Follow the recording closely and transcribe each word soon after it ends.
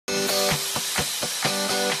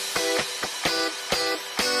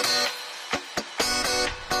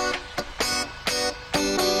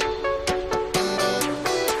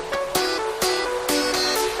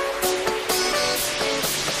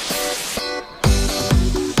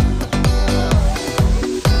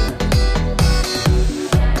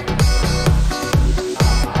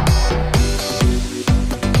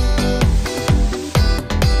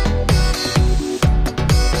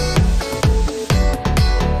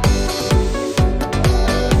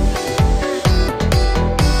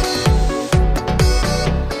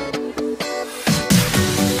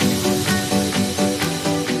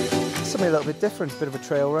different, bit of a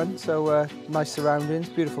trail run, so nice surroundings,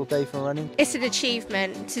 beautiful day for running. It's an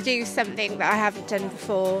achievement to do something that I haven't done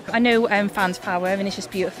before. I know fans power and it's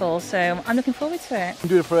just beautiful, so I'm looking forward to it. I'm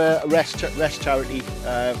doing it for a rest charity.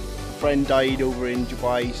 A friend died over in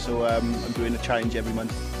Dubai, so I'm doing a challenge every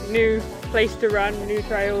month. New place to run, new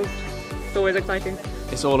trails, it's always exciting.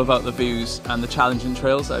 It's all about the views and the challenging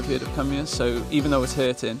trails that I've heard have come here, so even though it's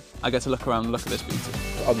hurting, I get to look around and look at this beauty.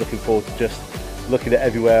 I'm looking forward to just looking at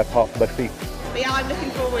everywhere apart from my feet. But yeah, I'm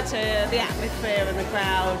looking forward to the atmosphere and the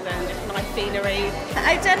crowd and just nice scenery.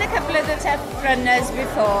 I've done a couple of the tough runners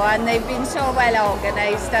before and they've been so well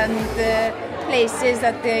organised, and the places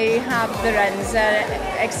that they have the runs are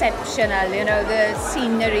exceptional, you know, the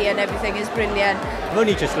scenery and everything is brilliant. I've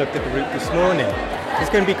only just looked at the route this morning. It's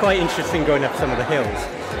going to be quite interesting going up some of the hills.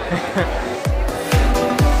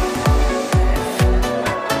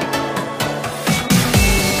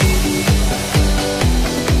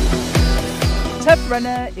 Tough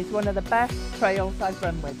Runner is one of the best trails I've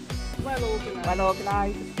run with. Well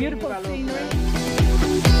organised, Beautiful scenery.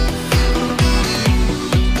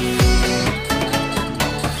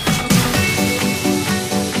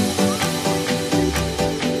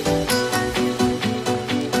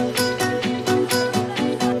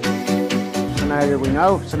 It's an area we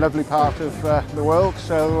know, it's a lovely part of the world,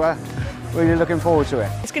 so really looking forward to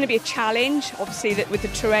it. It's going to be a challenge, obviously, with the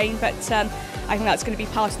terrain, but I think that's going to be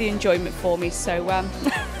part of the enjoyment for me, so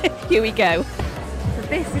here we go. So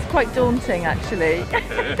this is quite daunting, actually.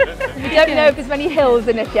 We don't know if there's many hills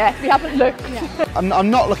in it yet, we haven't looked. Yeah. I'm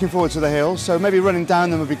not looking forward to the hills, so maybe running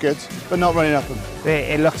down them would be good, but not running up them.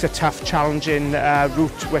 It looks a tough, challenging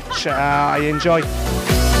route, which I enjoy.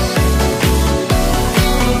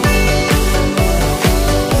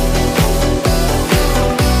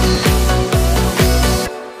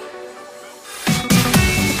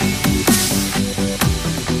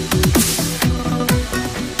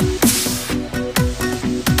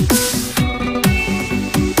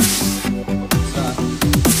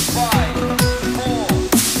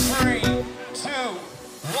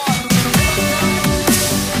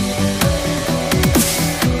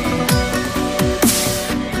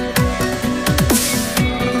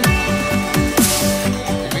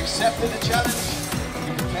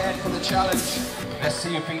 Let's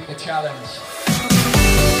see you beat the challenge.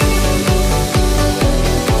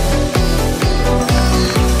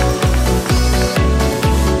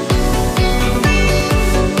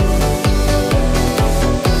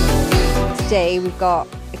 Today we've got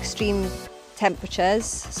extreme temperatures,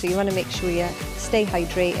 so you want to make sure you stay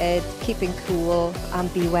hydrated, keeping cool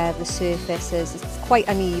and beware of the surfaces. It's quite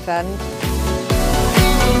uneven.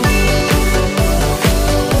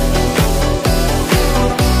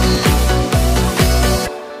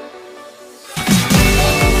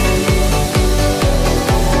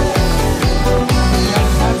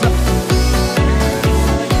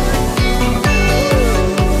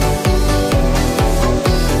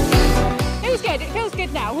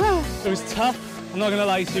 It was tough, I'm not going to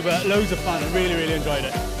lie to you, but loads of fun. I really enjoyed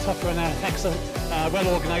it. Tough runner, excellent, well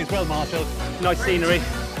organised, well marshalled. Nice scenery,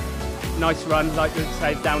 nice run, like you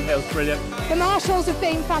said, downhill's brilliant. The marshals have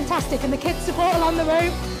been fantastic and the kids' support along the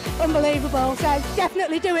route, unbelievable. So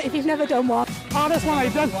definitely do it if you've never done one. Hardest one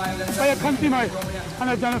I've done by a countryman, and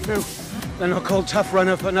I've done a few. They're not called Tough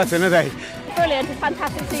Runner for nothing, are they? Brilliant, it's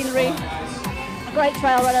fantastic scenery. Great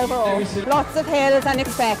trail run overall. Lots of hills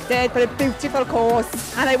unexpected, but a beautiful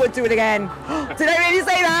course, and I would do it again. Did I really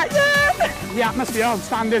say that? Yeah! The atmosphere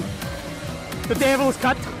outstanding. The Devil's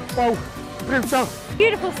Cut, wow, brutal.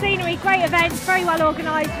 Beautiful scenery, great event, very well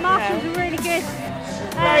organised, marshals are really good.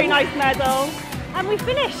 Very nice medal. And we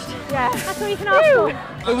finished. Yeah. That's all you can ask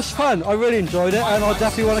for. It was fun, I really enjoyed it, and I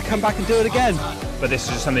definitely want to come back and do it again. But this is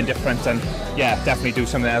just something different, and yeah, definitely do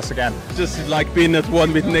something else again. Just like being at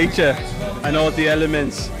one with nature and all the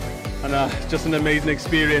elements, and just an amazing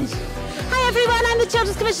experience. Hi everyone, I'm the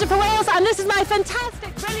Children's Commissioner for Wales and this is my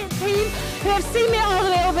fantastic, brilliant team who have seen me all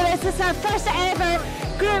the way over this. This is our first ever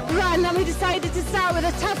group run and we decided to start with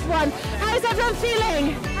a tough one. How's everyone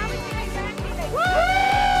feeling?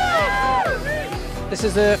 This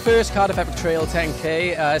is the first Cardiff Epic Trail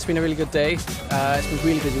 10k. It's been a really good day. It's been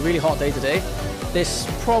really busy, really hot day today. This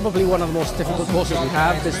is probably one of the most difficult courses we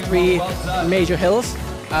have. There's 3 major hills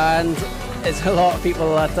and it's a lot of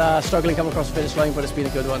people that are struggling to come across the finish line, but it's been a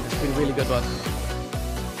good one. It's been a really good one.